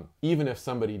 Even if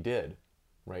somebody did,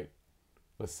 right,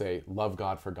 let's say, love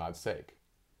God for God's sake,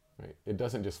 right? It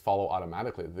doesn't just follow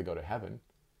automatically that they go to heaven.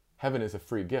 Heaven is a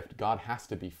free gift. God has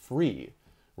to be free,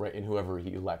 right, in whoever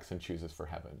he elects and chooses for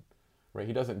heaven, right?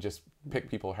 He doesn't just pick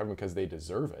people for heaven because they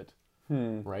deserve it,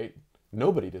 right?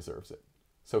 Nobody deserves it.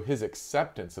 So his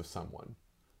acceptance of someone,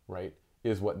 right,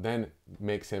 is what then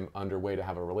makes him underway to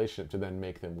have a relationship to then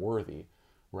make them worthy,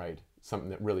 right?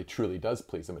 Something that really truly does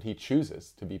please him, but he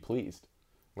chooses to be pleased,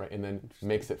 right? And then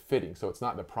makes it fitting. So it's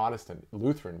not the Protestant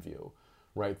Lutheran view,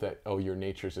 right? That, oh, your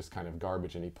nature's just kind of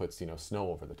garbage, and he puts, snow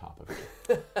over the top of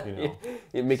it,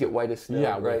 You make it white as snow,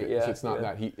 Yeah, right? So it's not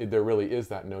that there really is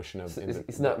that notion of...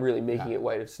 It's not really making it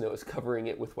white as snow, it's covering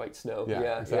it with white snow.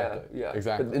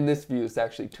 Exactly. But in this view, it's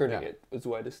actually turning it as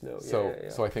white as snow.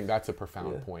 So I think that's a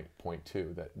profound point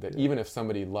too, that even if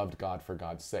somebody loved God for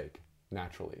God's sake,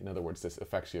 naturally, in other words, this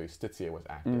affectio justitia was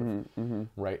active,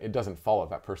 right? It doesn't follow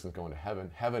that person's going to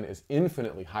heaven. Heaven is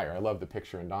infinitely higher. I love the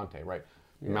picture in Dante, right?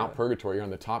 Mount Purgatory, you're on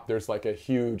the top, there's like a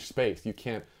huge space. You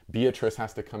can't, Beatrice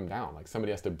has to come down, like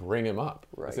somebody has to bring him up.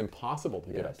 Right. It's impossible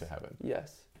to get up to heaven.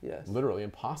 Yes. Literally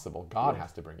impossible. God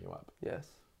has to bring you up. Yes.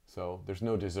 So there's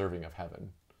no deserving of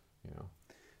heaven,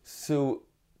 So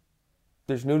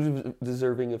there's no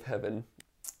deserving of heaven.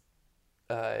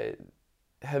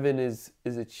 Heaven is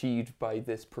achieved by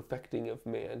this perfecting of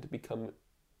man to become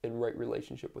in right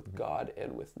relationship with God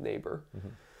and with neighbor.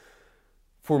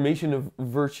 Formation of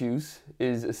virtues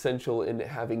is essential in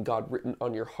having God written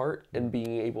on your heart and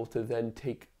being able to then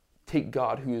take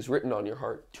God who is written on your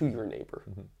heart to your neighbor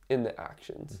in the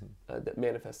actions that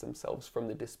manifest themselves from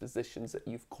the dispositions that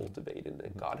you've cultivated and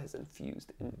that God has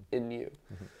infused in you.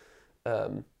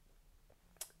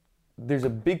 There's a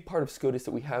big part of SCOTUS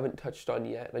that we haven't touched on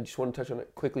yet, and I just want to touch on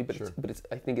it quickly, but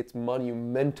I think it's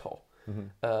monumental,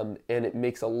 and it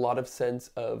makes a lot of sense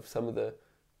of some of the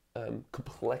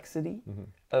complexity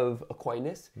of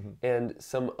Aquinas and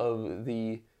some of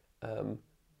the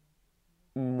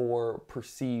more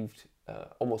perceived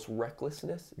almost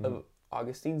recklessness of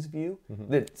Augustine's view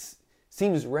that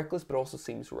seems reckless but also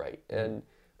seems right, and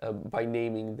by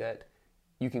naming that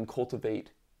you can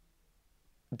cultivate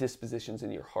dispositions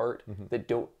in your heart that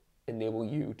don't enable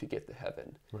you to get to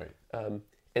heaven. Right.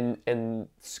 And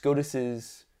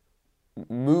Scotus's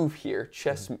move here,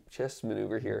 chess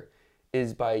maneuver here,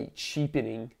 is by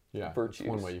cheapening virtues. That's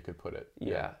one way you could put it.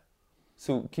 Yeah.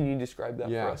 So can you describe that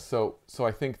for us? So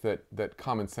I think that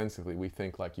commonsensically we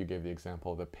think, like you gave the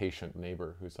example of the patient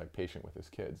neighbor who's like patient with his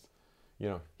kids.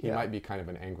 He might be kind of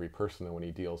an angry person though when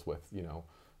he deals with,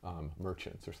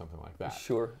 merchants or something like that.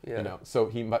 Sure, yeah. So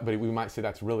but we might say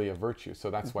that's really a virtue. So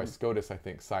that's why Scotus, I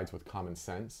think, sides with common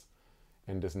sense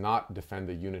and does not defend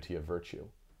the unity of virtue,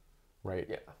 right?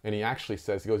 Yeah. And he actually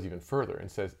says, he goes even further and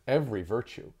says every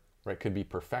virtue, right, could be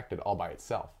perfected all by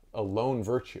itself. A lone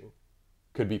virtue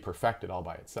could be perfected all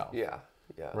by itself. Yeah.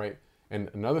 Right? And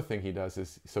another thing he does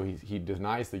is, so he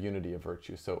denies the unity of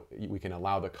virtue. So we can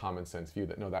allow the common sense view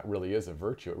that, no, that really is a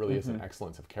virtue. It really is an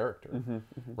excellence of character,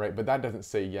 right? But that doesn't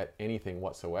say yet anything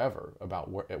whatsoever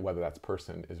about whether that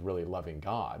person is really loving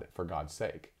God for God's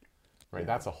sake, right?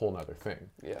 That's a whole nother thing.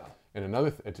 Yeah. And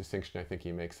another distinction I think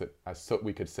he makes it, as so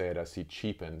we could say it as he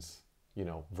cheapens,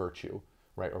 virtue,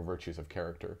 right, or virtues of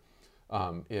character,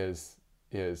 is,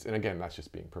 and again, that's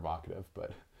just being provocative,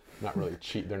 but not really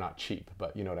cheap. They're not cheap,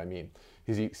 but you know what I mean.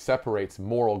 He separates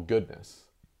moral goodness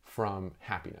from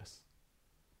happiness.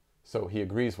 So he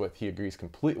agrees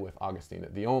completely with Augustine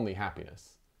that the only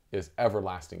happiness is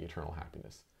everlasting eternal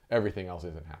happiness. Everything else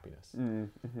isn't happiness,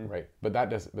 right? But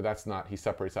that's not. He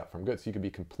separates that from good. So you could be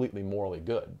completely morally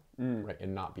good, right,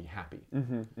 and not be happy.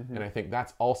 And I think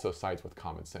that's also sides with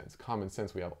common sense. Common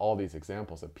sense. We have all these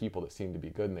examples of people that seem to be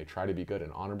good and they try to be good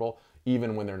and honorable,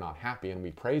 even when they're not happy, and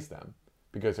we praise them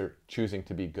because they're choosing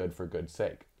to be good for good's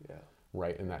sake. Yeah.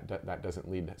 Right, and that doesn't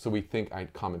lead. So we think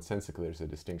commonsensically there's a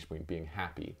distinction between being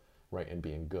happy, right, and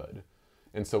being good.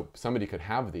 And so somebody could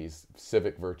have these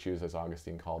civic virtues, as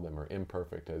Augustine called them, or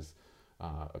imperfect, as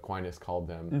Aquinas called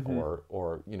them,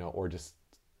 or just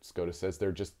Scotus says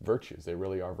they're just virtues. They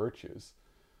really are virtues,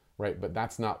 right? But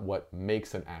that's not what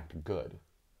makes an act good,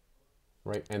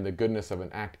 right? And the goodness of an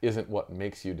act isn't what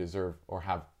makes you deserve or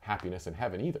have happiness in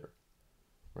heaven either,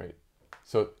 right?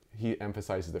 So he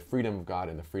emphasizes the freedom of God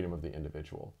and the freedom of the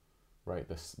individual, right?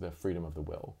 The freedom of the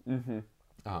will.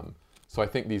 So I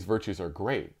think these virtues are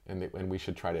great, and we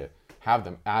should try to have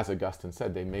them. As Augustine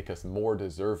said, they make us more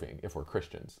deserving, if we're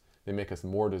Christians. They make us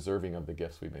more deserving of the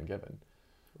gifts we've been given,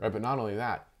 right? But not only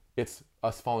that, it's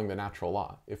us following the natural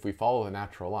law. If we follow the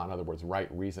natural law, in other words, right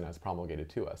reason as promulgated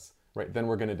to us, right, then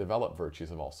we're going to develop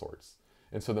virtues of all sorts.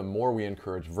 And so the more we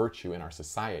encourage virtue in our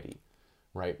society,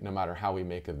 right, no matter how we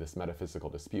make of this metaphysical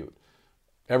dispute,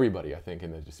 everybody, I think,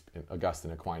 in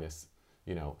Augustine, Aquinas,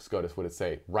 Scotus would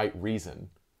say, right reason,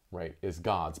 right, is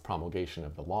God's promulgation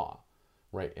of the law,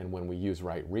 right? And when we use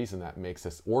right reason, that makes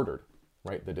us ordered,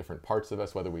 right? The different parts of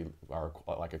us, whether we are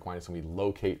like Aquinas and we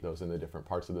locate those in the different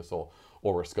parts of the soul,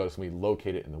 or we're Scotus and we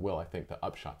locate it in the will, I think the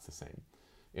upshot's the same.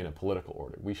 in a political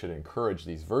order. We should encourage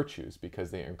these virtues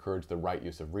because they encourage the right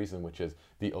use of reason, which is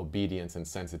the obedience and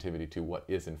sensitivity to what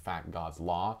is in fact God's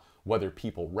law, whether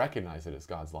people recognize it as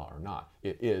God's law or not.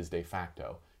 It is de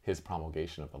facto his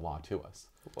promulgation of the law to us.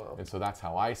 Wow. And so that's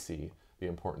how I see the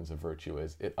importance of virtue,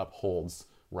 is it upholds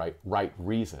right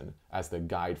reason as the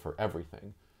guide for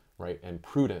everything, right? And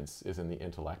prudence is in the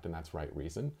intellect, and that's right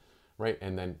reason, right?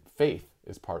 And then faith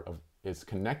is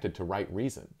connected to right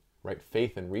reason, right?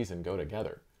 Faith and reason go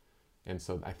together. And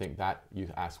so I think that you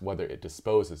ask whether it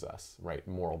disposes us, right?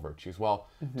 Moral virtues. Well,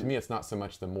 to me, it's not so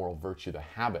much the moral virtue, the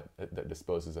habit that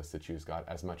disposes us to choose God,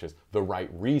 as much as the right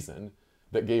reason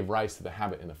that gave rise to the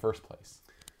habit in the first place.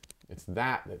 It's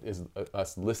that is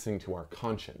us listening to our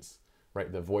conscience,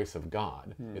 right? The voice of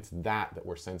God. It's that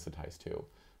we're sensitized to,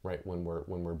 right? When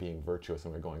we're being virtuous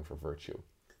and we're going for virtue.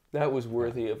 That was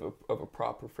worthy of a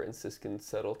proper Franciscan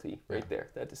subtlety right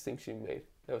there. That distinction you made.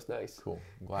 That was nice. Cool.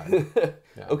 I'm glad.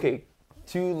 Yeah. Okay,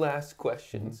 2 last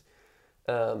questions.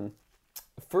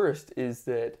 First is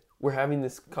that we're having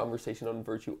this conversation on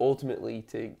virtue ultimately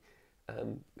to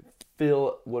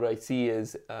fill what I see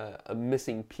as a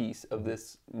missing piece of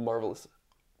this marvelous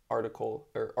article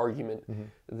or argument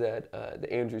that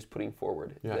Andrew's putting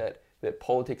forward, that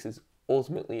politics is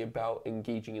ultimately about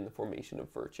engaging in the formation of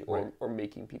virtue, or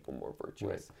making people more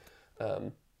virtuous.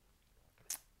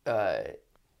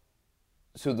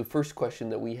 So the first question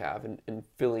that we have in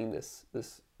filling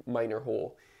this minor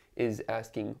hole is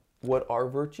asking, what are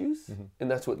virtues? And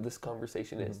that's what this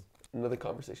conversation is. Another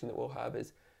conversation that we'll have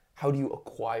is, how do you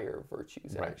acquire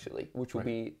virtues actually, which will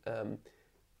be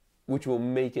which will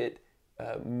make it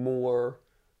more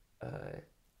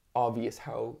obvious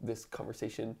how this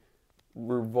conversation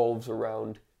revolves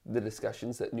around the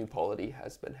discussions that New Polity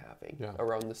has been having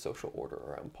around the social order,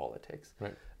 around politics.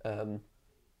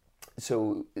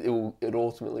 So it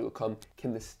ultimately will come,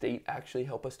 can the state actually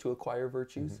help us to acquire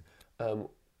virtues?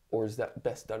 Or is that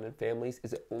best done in families?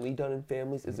 Is it only done in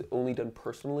families? Is it only done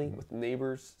personally with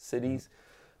neighbors, cities?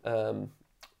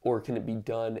 Or can it be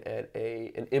done at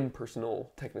an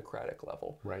impersonal, technocratic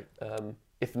level?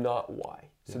 If not, why?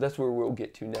 So that's where we'll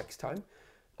get to next time.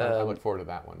 I look forward to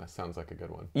that one. That sounds like a good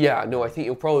one. Yeah, no, I think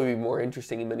it'll probably be more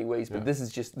interesting in many ways, but this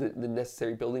is just the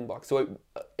necessary building block. So,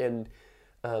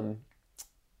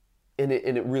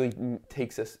 it really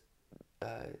takes us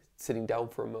sitting down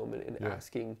for a moment and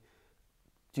asking,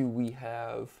 do we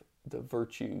have the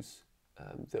virtues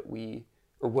that we,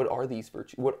 or what are these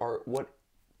virtues? What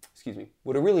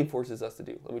it really forces us to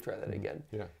do. Let me try that again.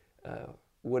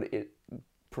 What it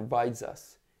provides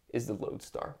us is the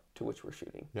lodestar to which we're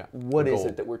shooting. What is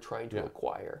it that we're trying to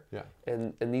acquire?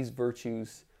 And these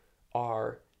virtues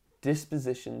are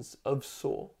dispositions of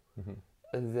soul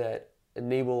that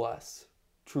enable us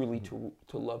truly to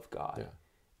love God,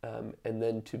 and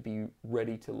then to be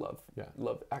ready to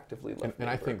actively love. And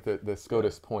I think that the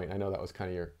SCOTUS point, I know that was kind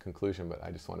of your conclusion, but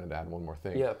I just wanted to add one more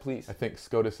thing. Yeah, please. I think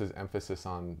SCOTUS's emphasis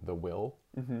on the will,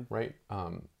 right,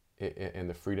 and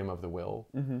the freedom of the will,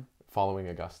 following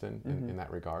Augustine in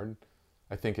that regard,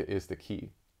 I think it is the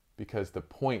key, because the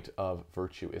point of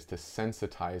virtue is to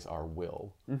sensitize our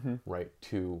will, right,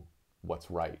 to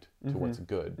what's right, to what's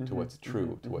good, to what's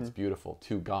true, to what's beautiful,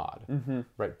 to God,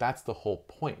 right? That's the whole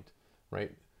point,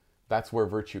 right? That's where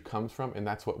virtue comes from, and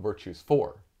that's what virtue's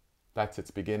for. That's its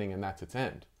beginning, and that's its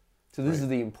end. So this is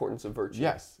the importance of virtue.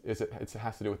 Yes, it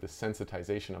has to do with the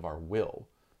sensitization of our will,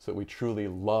 so that we truly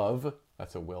love,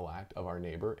 that's a will act, of our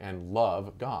neighbor, and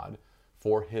love God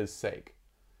for his sake.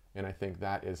 And I think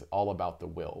that is all about the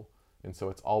will. And so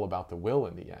it's all about the will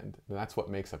in the end. And that's what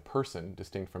makes a person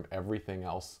distinct from everything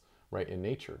else, right, in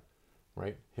nature,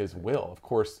 right? His will. Of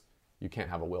course, you can't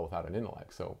have a will without an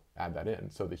intellect, so add that in.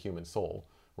 So the human soul,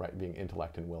 right, being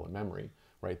intellect and will and memory,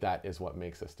 right, that is what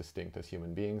makes us distinct as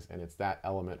human beings. And it's that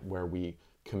element where we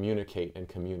communicate and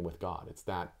commune with God. It's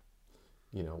that,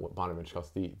 what Bonaventure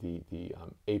calls the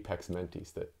apex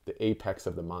mentis, the apex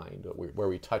of the mind, where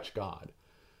we touch God,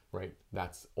 right?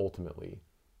 That's ultimately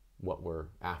what we're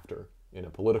after in a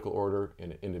political order,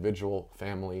 in an individual,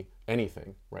 family,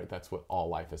 anything, right? That's what all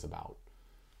life is about.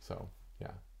 So,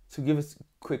 yeah. So give us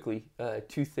quickly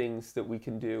 2 things that we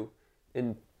can do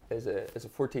as a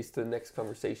foretaste to the next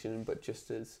conversation, but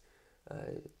just as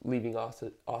leaving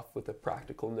off with a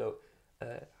practical note.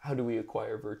 How do we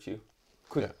acquire virtue?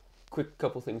 Quick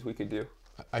couple things we could do.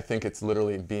 I think it's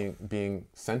literally being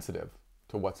sensitive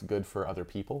to what's good for other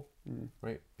people,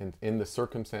 right? And in the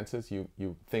circumstances,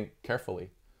 you think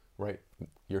carefully, right?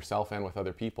 Yourself and with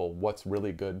other people, what's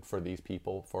really good for these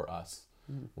people, for us,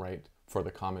 right? For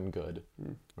the common good,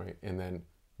 right? And then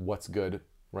what's good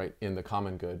right, in the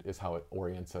common good is how it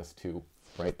orients us to,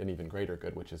 right, an even greater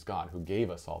good, which is God, who gave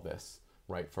us all this,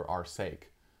 right, for our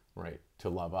sake, right, to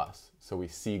love us. So we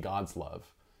see God's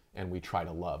love and we try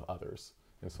to love others.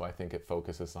 And so I think it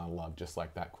focuses on love, just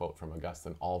like that quote from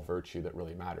Augustine, all virtue that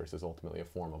really matters is ultimately a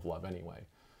form of love anyway.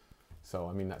 So,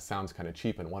 I mean, that sounds kind of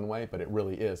cheap in one way, but it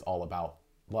really is all about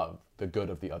love, the good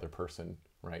of the other person,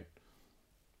 right?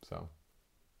 So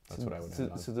that's what I would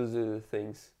end on. So those are the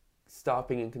things,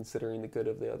 stopping and considering the good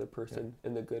of the other person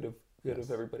and the good of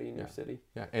everybody in your city.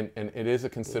 Yeah, and it is a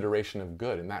consideration of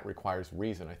good, and that requires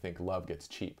reason. I think love gets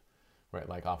cheap, right?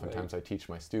 Like oftentimes I teach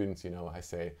my students, I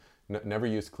say, never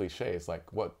use cliches. Like,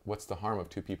 what's the harm of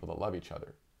two people that love each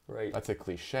other? Right. That's a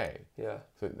cliche. Yeah.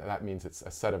 So that means it's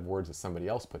a set of words that somebody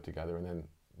else put together, and then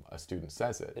a student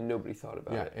says it. And nobody thought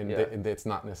about it. And it's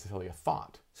not necessarily a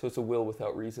thought. So it's a will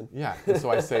without reason. Yeah. And so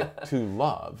I say to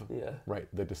love, Yeah. right,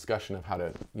 the discussion of how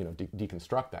to,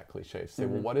 deconstruct that cliche. Say,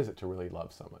 well, what is it to really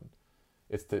love someone?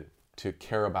 It's to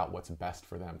care about what's best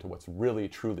for them, to what's really,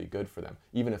 truly good for them,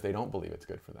 even if they don't believe it's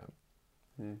good for them.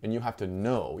 And you have to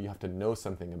know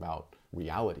something about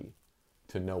reality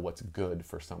to know what's good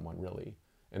for someone really.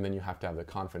 And then you have to have the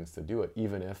confidence to do it,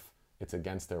 even if it's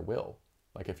against their will.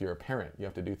 Like if you're a parent, you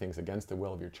have to do things against the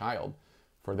will of your child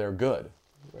for their good.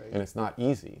 Right. And it's not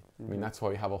easy. I mean, that's why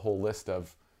we have a whole list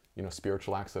of,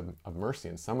 spiritual acts of mercy.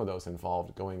 And some of those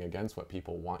involved going against what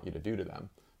people want you to do to them.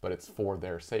 But it's for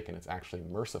their sake, and it's actually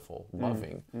merciful,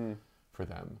 loving for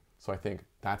them. So I think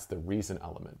that's the reason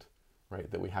element,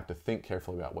 right? That we have to think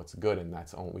carefully about what's good, and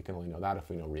we can only know that if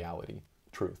we know reality,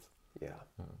 truth. Yeah.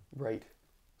 Right.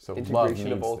 So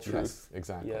integration love of all means, truth. yes,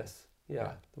 exactly. Yes.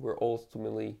 Yeah. We're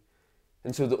ultimately,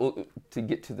 and so to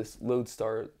get to this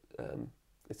lodestar,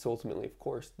 it's ultimately, of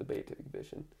course, the beatific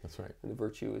vision. That's right. And the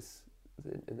virtue is,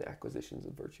 and the acquisitions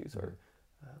of virtues are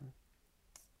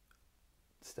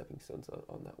stepping stones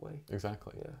on that way.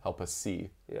 Exactly. Yeah. Help us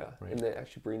see. Yeah. Right. And they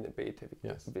actually bring the beatific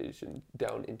vision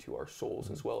down into our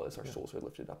souls as well as our souls are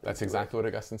lifted up. That's exactly what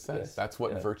Augustine says. Yes. That's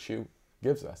what virtue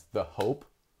gives us, the hope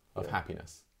of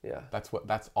happiness. Yeah.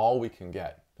 That's all we can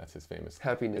get. That's his famous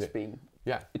happiness being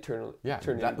eternal. Yeah,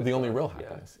 the only real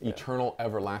happiness. Eternal,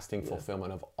 everlasting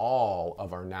fulfillment of all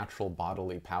of our natural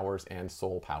bodily powers and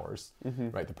soul powers,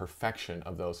 right? The perfection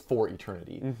of those for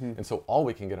eternity. And so all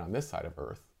we can get on this side of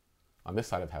earth, on this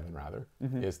side of heaven rather,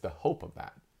 is the hope of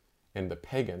that. And the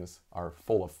pagans are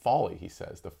full of folly, he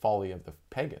says. The folly of the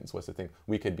pagans was to think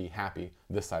we could be happy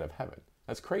this side of heaven.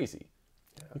 That's crazy.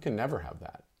 Yeah. You can never have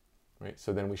that, right?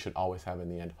 So then we should always have in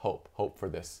the end hope for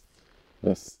this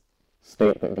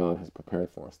state that God has prepared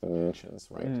for us, the mansions,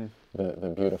 right?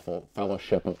 The beautiful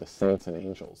fellowship of the saints and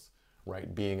angels,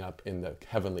 right? Being up in the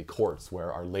heavenly courts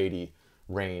where Our Lady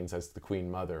reigns as the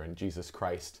Queen Mother and Jesus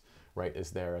Christ, right,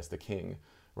 is there as the King,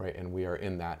 right? And we are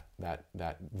in that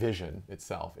vision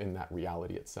itself, in that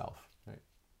reality itself, right?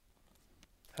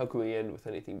 How can we end with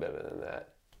anything better than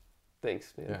that?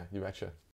 Thanks, man. Yeah, you betcha.